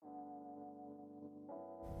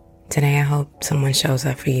Today, I hope someone shows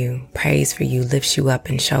up for you, prays for you, lifts you up,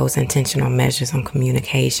 and shows intentional measures on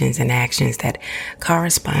communications and actions that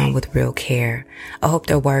correspond with real care. I hope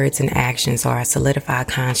their words and actions are a solidified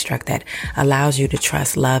construct that allows you to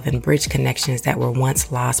trust, love, and bridge connections that were once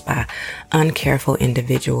lost by uncareful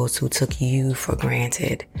individuals who took you for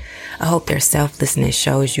granted. I hope their selflessness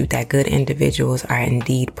shows you that good individuals are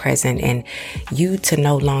indeed present and you to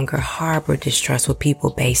no longer harbor distrust with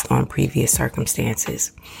people based on previous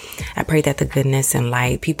circumstances. I pray that the goodness and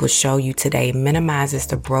light people show you today minimizes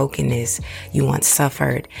the brokenness you once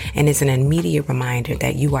suffered and is an immediate reminder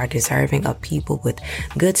that you are deserving of people with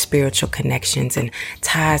good spiritual connections and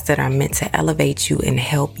ties that are meant to elevate you and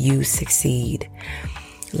help you succeed.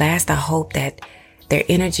 Last, I hope that their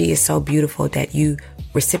energy is so beautiful that you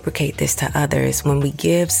reciprocate this to others. When we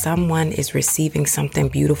give, someone is receiving something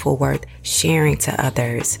beautiful worth sharing to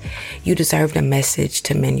others. You deserve the message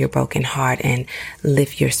to mend your broken heart and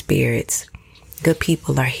lift your spirits. Good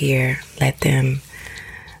people are here. Let them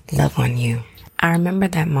love on you. I remember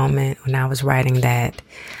that moment when I was writing that,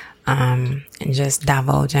 and just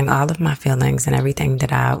divulging all of my feelings and everything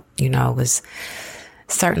that I, was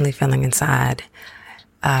certainly feeling inside.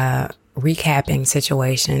 Recapping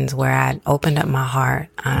situations where I opened up my heart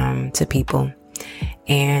to people,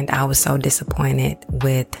 and I was so disappointed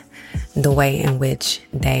with the way in which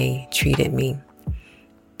they treated me.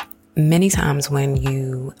 Many times when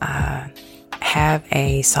you have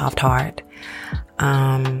a soft heart,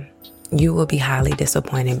 you will be highly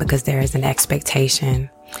disappointed because there is an expectation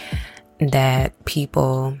that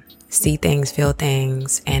people see things, feel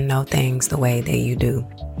things, and know things the way that you do.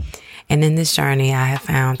 And in this journey, I have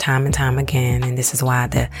found time and time again, and this is why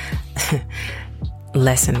the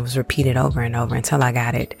lesson was repeated over and over until I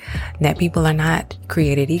got it, that people are not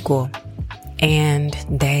created equal and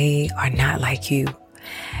they are not like you.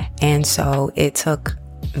 And so it took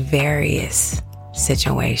various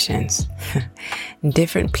situations,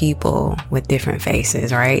 different people with different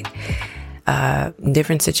faces, right?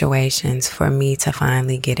 Different situations for me to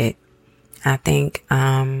finally get it. I think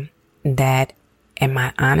that in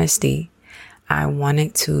my honesty, I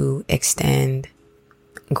wanted to extend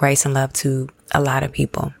grace and love to a lot of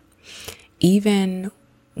people. Even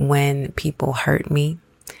when people hurt me,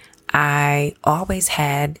 I always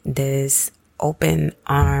had this open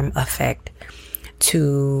arm effect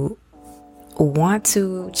to want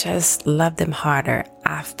to just love them harder.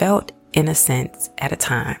 I felt, in a sense, at a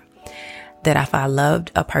time, that if I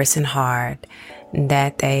loved a person hard,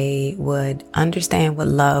 that they would understand what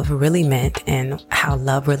love really meant and how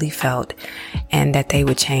love really felt, and that they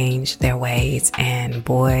would change their ways. And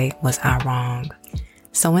boy, was I wrong.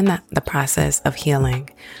 So in the process of healing,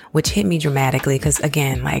 which hit me dramatically, because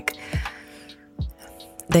again, like,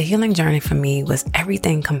 the healing journey for me was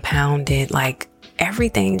everything compounded, like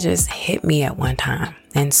everything just hit me at one time.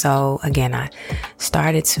 And so again, I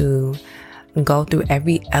started to go through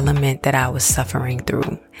every element that I was suffering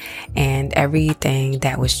through and everything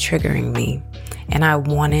that was triggering me. And I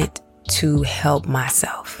wanted to help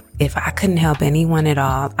myself. If I couldn't help anyone at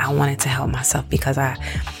all, I wanted to help myself because I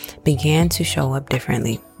began to show up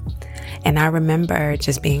differently. And I remember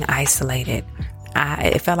just being isolated.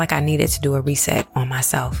 It felt like I needed to do a reset on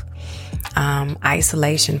myself.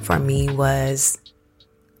 Isolation for me was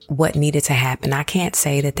what needed to happen. I can't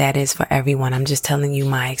say that that is for everyone. I'm just telling you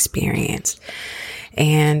my experience.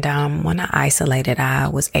 And when I isolated, I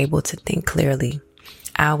was able to think clearly.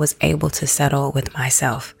 I was able to settle with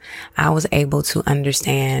myself. I was able to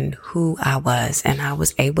understand who I was, and I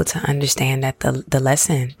was able to understand that the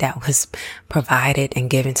lesson that was provided and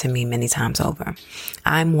given to me many times over.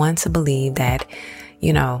 I'm one to believe that,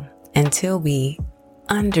 until we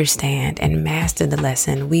understand and master the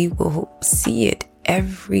lesson, we will see it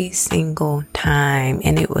every single time.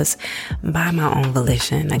 And it was by my own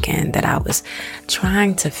volition, again, that I was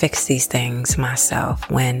trying to fix these things myself,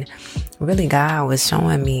 when really God was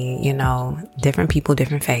showing me, different people,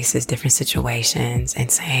 different faces, different situations,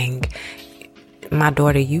 and saying, my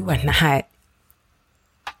daughter, you're not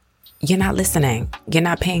listening. You're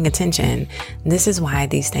not paying attention. This is why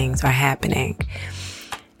these things are happening.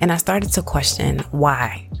 And I started to question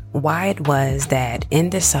why it was that in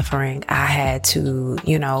this suffering, I had to,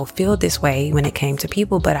 feel this way when it came to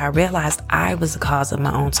people. But I realized I was the cause of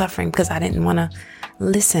my own suffering because I didn't want to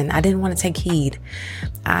listen. I didn't want to take heed.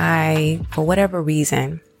 For whatever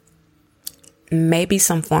reason, maybe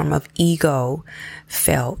some form of ego,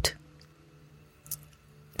 felt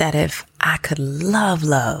that if I could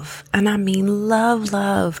love, and I mean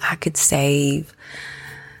love, I could save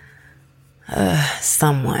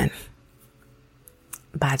someone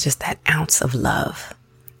by just that ounce of love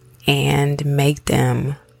and make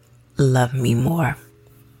them love me more.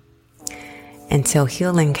 Until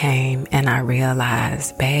healing came and I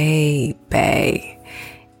realized, babe,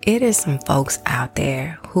 it is some folks out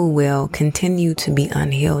there who will continue to be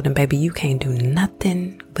unhealed. And baby, you can't do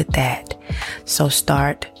nothing with that. So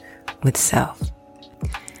start with self.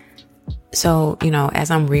 So, as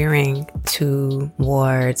I'm rearing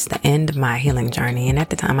towards the end of my healing journey, and at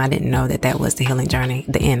the time I didn't know that was the healing journey,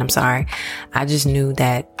 the end, I'm sorry. I just knew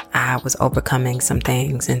that I was overcoming some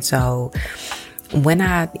things. And so when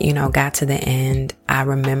I, got to the end, I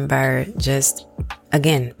remember just,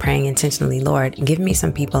 again, praying intentionally, Lord, give me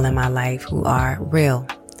some people in my life who are real.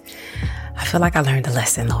 I feel like I learned a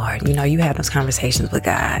lesson, Lord. You have those conversations with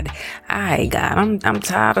God. All right, God, I'm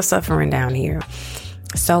tired of suffering down here.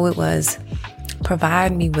 So it was,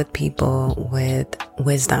 provide me with people with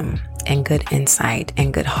wisdom and good insight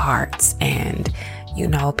and good hearts and,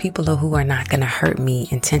 people who are not going to hurt me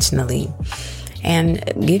intentionally. And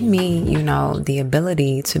give me, the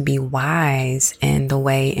ability to be wise in the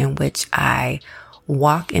way in which I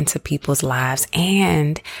walk into people's lives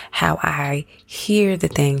and how I hear the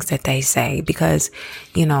things that they say. Because,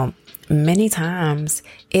 many times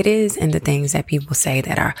it is in the things that people say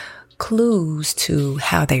that are clues to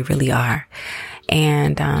how they really are.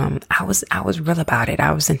 And I was real about it.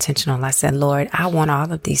 I was intentional. I said, Lord, I want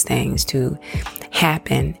all of these things to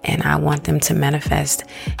happen, and I want them to manifest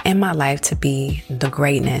in my life to be the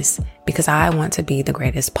greatness, because I want to be the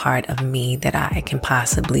greatest part of me that I can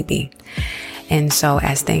possibly be. And so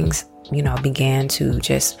as things, began to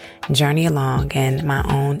just journey along in my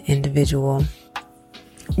own individual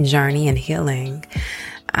journey and healing,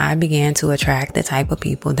 I began to attract the type of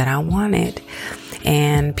people that I wanted.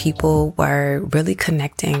 And people were really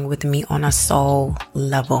connecting with me on a soul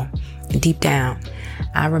level, deep down.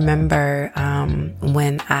 I remember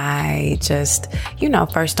when I just,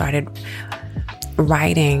 first started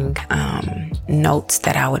writing notes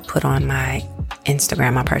that I would put on my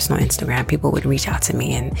Instagram, my personal Instagram. People would reach out to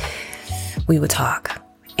me and we would talk.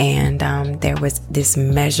 And there was this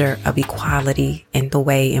measure of equality in the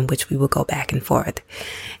way in which we would go back and forth.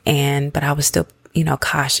 But I was still,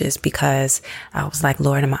 cautious, because I was like,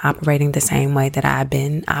 Lord, am I operating the same way that I've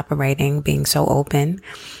been operating, being so open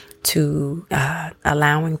to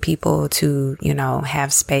allowing people to,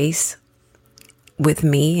 have space with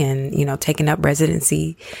me and, taking up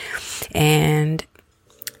residency. And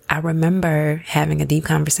I remember having a deep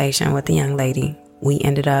conversation with a young lady. We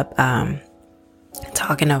ended up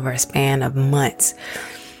talking over a span of months,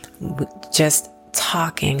 just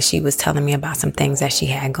talking. She was telling me about some things that she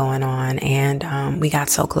had going on, and we got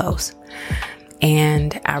so close.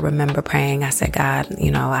 And I remember praying. I said, God,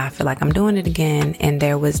 I feel like I'm doing it again. And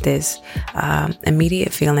there was this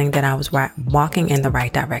immediate feeling that I was walking in the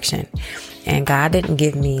right direction. And God didn't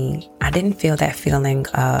I didn't feel that feeling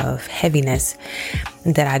of heaviness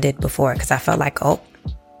that I did before, because I felt like,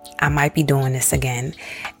 I might be doing this again.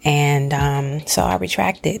 And so I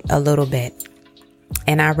retracted a little bit.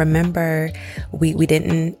 And I remember we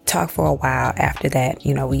didn't talk for a while after that.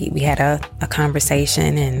 We had a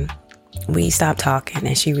conversation and we stopped talking,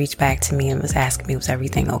 and she reached back to me and was asking me, was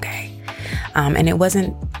everything okay? And it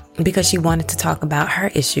wasn't because she wanted to talk about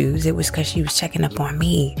her issues. It was because she was checking up on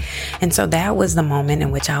me. And so that was the moment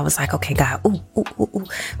in which I was like, okay, God,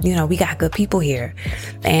 we got good people here.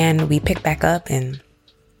 And we picked back up and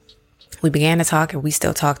we began to talk, and we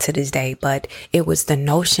still talk to this day. But it was the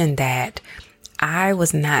notion that I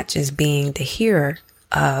was not just being the hearer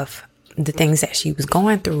of the things that she was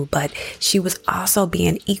going through, but she was also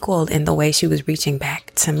being equal in the way she was reaching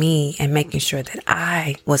back to me and making sure that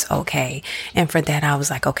I was okay. And for that, I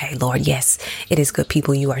was like, okay, Lord, yes, it is good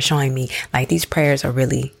people you are showing me. Like, these prayers are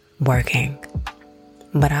really working.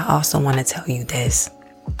 But I also want to tell you this.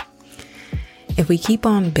 If we keep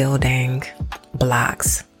on building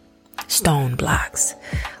blocks, stone blocks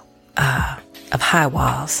of high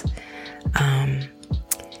walls,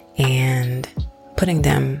 and putting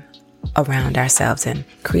them around ourselves and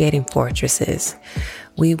creating fortresses,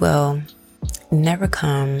 we will never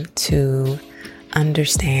come to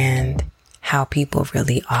understand how people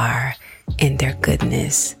really are in their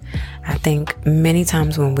goodness. I think many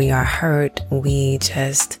times when we are hurt, we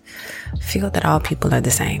just feel that all people are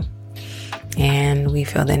the same. And we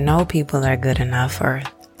feel that no people are good enough or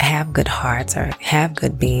have good hearts or have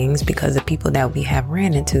good beings, because the people that we have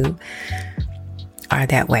ran into are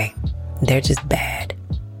that way. They're just bad.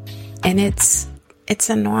 And it's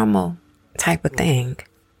a normal type of thing.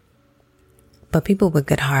 But people with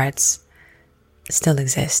good hearts still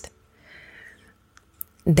exist.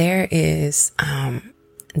 There is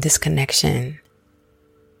this connection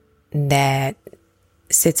that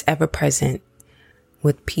sits ever present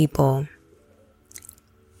with people,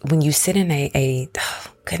 when you sit in a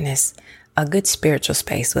good spiritual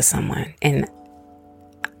space with someone, and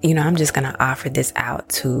I'm just going to offer this out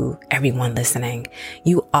to everyone listening.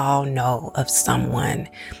 You all know of someone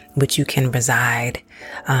which you can reside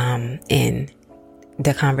in.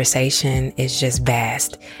 The conversation is just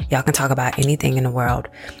vast. Y'all can talk about anything in the world.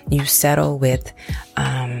 You settle with,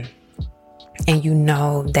 and you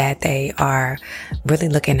know that they are really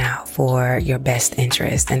looking out for your best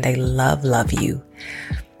interest, and they love you.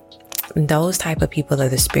 Those type of people are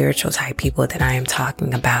the spiritual type people that I am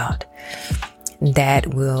talking about,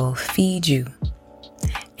 that will feed you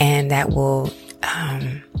and that will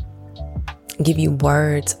give you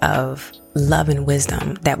words of love and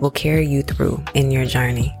wisdom that will carry you through in your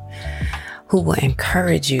journey, who will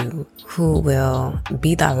encourage you, who will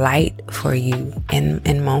be the light for you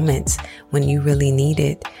in moments when you really need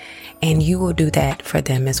it. And you will do that for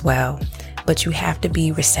them as well. But you have to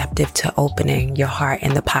be receptive to opening your heart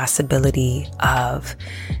and the possibility of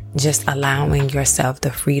just allowing yourself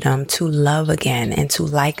the freedom to love again and to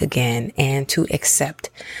like again and to accept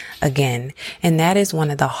again. And that is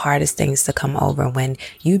one of the hardest things to come over when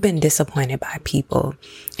you've been disappointed by people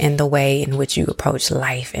and the way in which you approach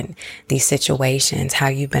life and these situations, how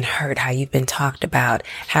you've been hurt, how you've been talked about,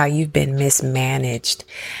 how you've been mismanaged,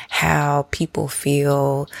 how people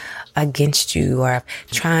feel against you or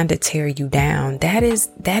trying to tear you down. That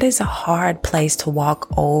is a hard place to walk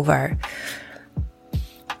over.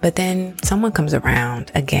 But then someone comes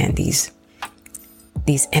around, again, these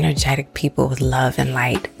energetic people with love and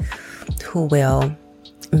light, who will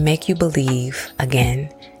make you believe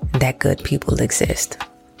again that good people exist.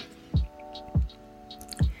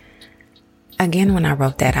 Again, when I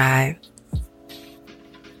wrote that, I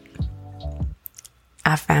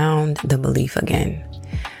found the belief again.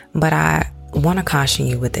 But I want to caution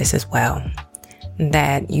you with this as well,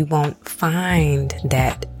 that you won't find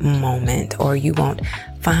that moment, or you won't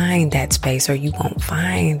find that space, or you won't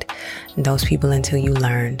find those people until you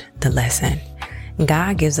learned the lesson.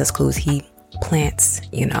 God gives us clues. He plants,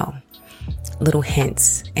 little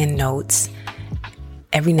hints and notes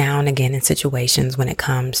every now and again in situations when it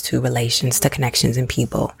comes to relations, to connections and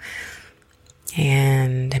people.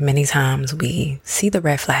 And many times we see the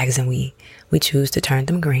red flags and we choose to turn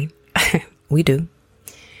them green. We do.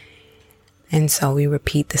 And so we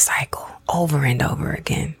repeat the cycle over and over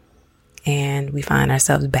again. And we find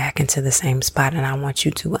ourselves back into the same spot. And I want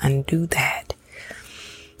you to undo that.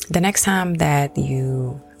 The next time that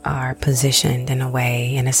you are positioned in a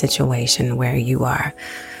way, in a situation where you are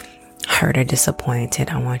hurt or disappointed,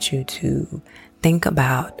 I want you to think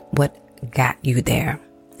about what got you there.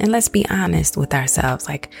 And let's be honest with ourselves.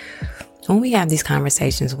 Like, when we have these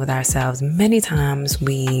conversations with ourselves, many times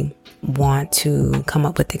we want to come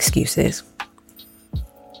up with excuses.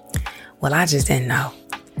 Well, I just didn't know.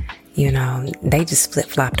 They just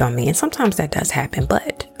flip-flopped on me. And sometimes that does happen.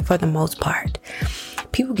 But for the most part,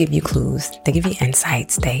 people give you clues. They give you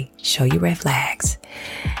insights. They show you red flags.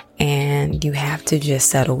 And you have to just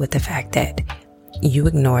settle with the fact that you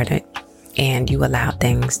ignored it and you allowed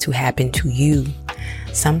things to happen to you.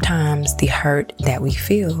 Sometimes the hurt that we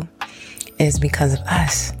feel is because of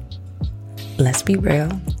us. Let's be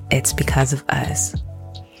real. It's because of us.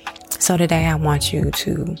 So today I want you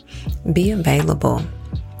to be available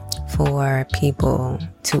for people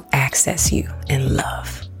to access you in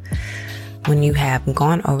love. When you have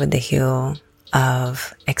gone over the hill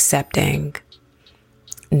of accepting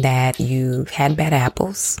that you've had bad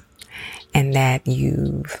apples and that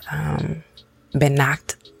you've been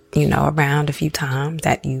knocked around a few times,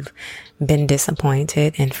 that you've been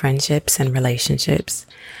disappointed in friendships and relationships,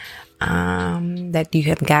 that you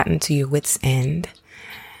have gotten to your wit's end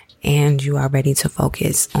and you are ready to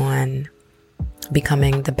focus on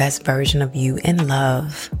becoming the best version of you in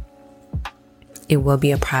love. It will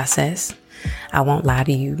be a process. I won't lie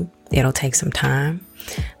to you. It'll take some time,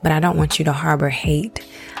 but I don't want you to harbor hate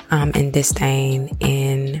and disdain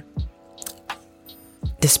in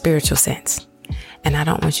the spiritual sense. And I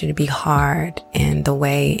don't want you to be hard in the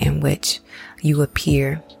way in which you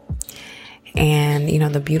appear. And,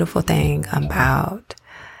 the beautiful thing about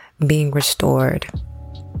being restored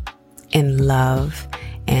in love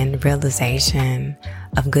and realization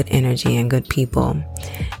of good energy and good people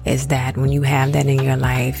is that when you have that in your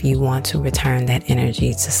life, you want to return that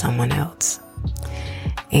energy to someone else.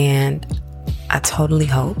 And I totally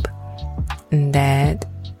hope that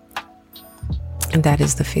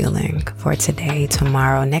is the feeling for today,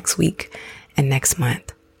 tomorrow, next week, and next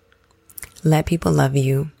month. Let people love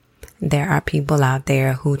you. There are people out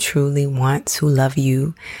there who truly want to love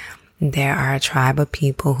you. There are a tribe of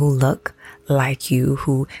people who look like you,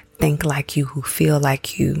 who think like you, who feel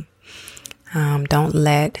like you. Don't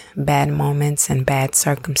let bad moments and bad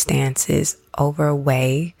circumstances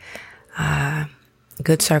overweigh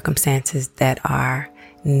good circumstances that are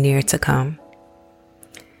near to come.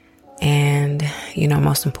 And,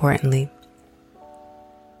 most importantly,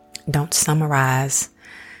 don't summarize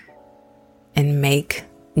and make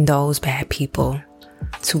those bad people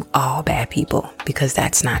to all bad people, because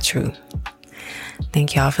that's not true.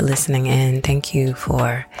 Thank y'all for listening in. Thank you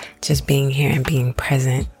for just being here and being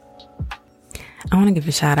present. I want to give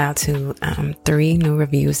a shout out to 3 new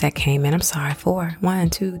reviews that came in. I'm sorry, 4. 1,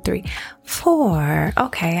 2, 3, 4.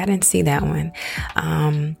 Okay, I didn't see that one.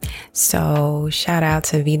 So shout out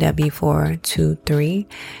to VW423.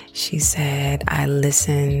 She said, I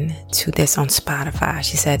listened to this on Spotify.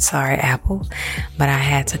 She said, sorry, Apple, but I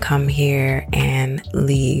had to come here and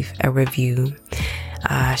leave a review.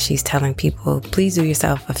 She's telling people, please do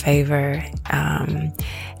yourself a favor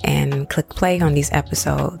and click play on these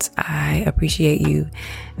episodes. I appreciate you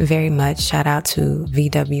very much. Shout out to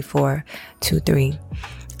VW423.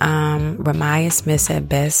 Ramaya Smith said,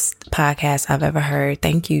 best podcast I've ever heard.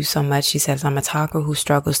 Thank you so much. She says, I'm a talker who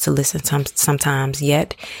struggles to listen sometimes,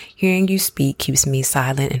 yet hearing you speak keeps me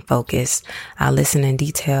silent and focused. I listen in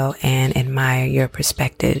detail and admire your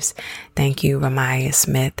perspectives. Thank you, Ramaya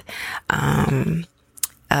Smith.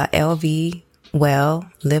 LV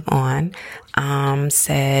Live On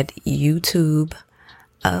said YouTube.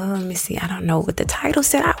 Let me see. I don't know what the title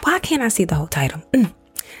said. Why can't I see the whole title?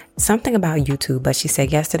 Something about YouTube, but she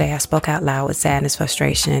said, yesterday I spoke out loud with sadness,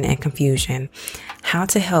 frustration, and confusion. How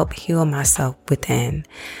to help heal myself within.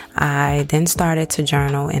 I then started to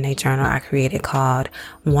journal in a journal I created called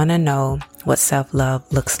Wanna Know What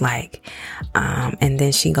Self-Love Looks Like. And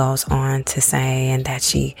then she goes on to say that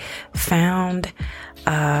she found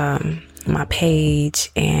my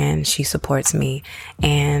page and she supports me.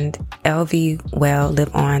 And LV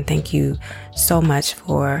Live On, thank you so much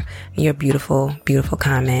for your beautiful, beautiful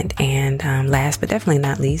comment. And last but definitely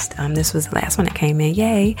not least, this was the last one that came in.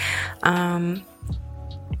 Yay.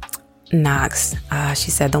 Knox,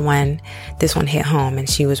 she said this one hit home, and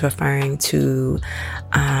she was referring to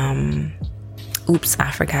oops,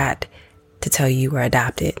 I forgot to tell you were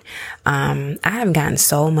adopted. I have gotten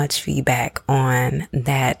so much feedback on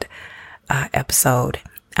that episode.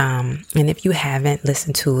 And if you haven't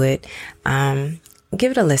listened to it,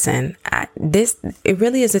 give it a listen. It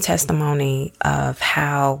really is a testimony of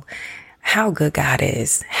how good God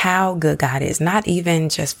is, not even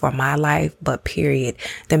just for my life, but period.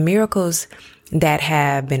 The miracles that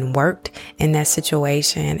have been worked in that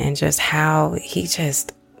situation, and just how he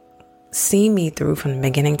just see me through from the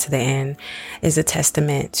beginning to the end is a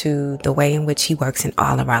testament to the way in which he works in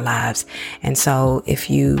all of our lives. And so if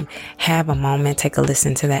you have a moment, take a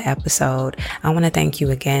listen to that episode. I want to thank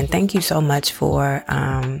you again. Thank you so much for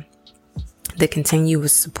the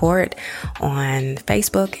continuous support on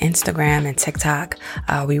Facebook, Instagram, and TikTok.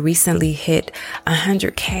 We recently hit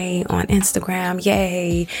 100K on Instagram.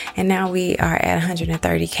 Yay. And now we are at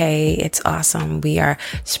 130K. It's awesome. We are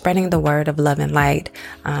spreading the word of love and light.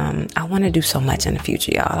 I want to do so much in the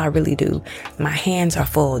future, y'all. I really do. My hands are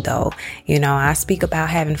full though. I speak about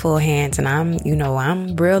having full hands, and I'm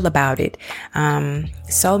real about it.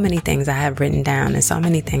 So many things I have written down, and so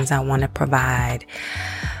many things I want to provide.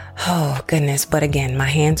 Oh, goodness. But again, my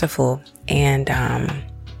hands are full. And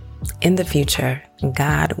in the future,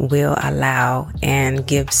 God will allow and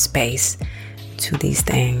give space to these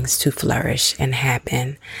things to flourish and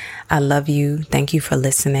happen. I love you. Thank you for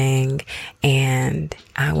listening. And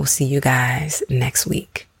I will see you guys next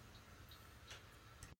week.